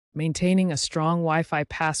Maintaining a strong Wi-Fi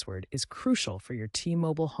password is crucial for your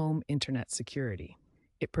T-Mobile home internet security.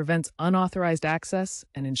 It prevents unauthorized access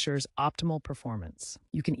and ensures optimal performance.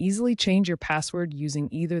 You can easily change your password using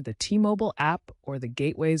either the T-Mobile app or the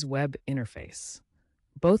gateway's web interface.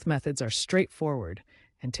 Both methods are straightforward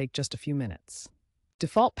and take just a few minutes.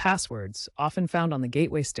 Default passwords, often found on the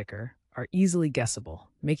gateway sticker, are easily guessable,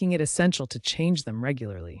 making it essential to change them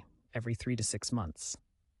regularly, every 3 to 6 months.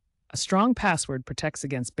 A strong password protects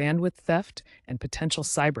against bandwidth theft and potential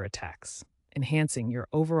cyber attacks, enhancing your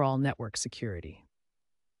overall network security.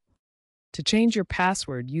 To change your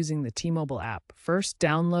password using the T-Mobile app, first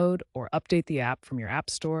download or update the app from your App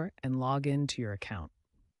Store and log in to your account.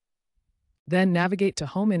 Then navigate to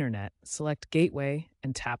Home Internet, select Gateway,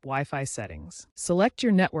 and tap Wi-Fi settings. Select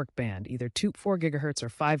your network band, either 2.4 GHz or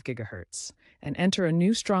 5 GHz, and enter a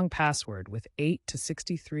new strong password with 8 to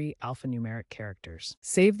 63 alphanumeric characters.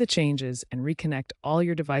 Save the changes and reconnect all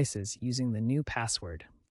your devices using the new password.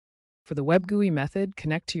 For the Web GUI method,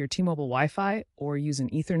 connect to your T-Mobile Wi-Fi or use an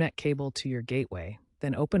Ethernet cable to your gateway.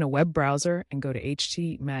 Then open a web browser and go to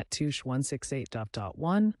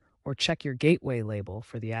htmattush168.1 or check your gateway label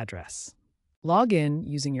for the address. Log in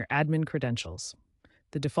using your admin credentials.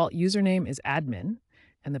 The default username is admin,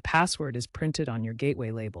 and the password is printed on your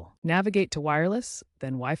gateway label. Navigate to wireless,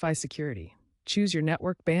 then Wi-Fi security. Choose your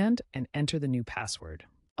network band and enter the new password.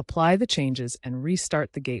 Apply the changes and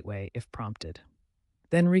restart the gateway if prompted.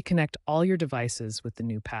 Then reconnect all your devices with the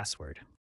new password.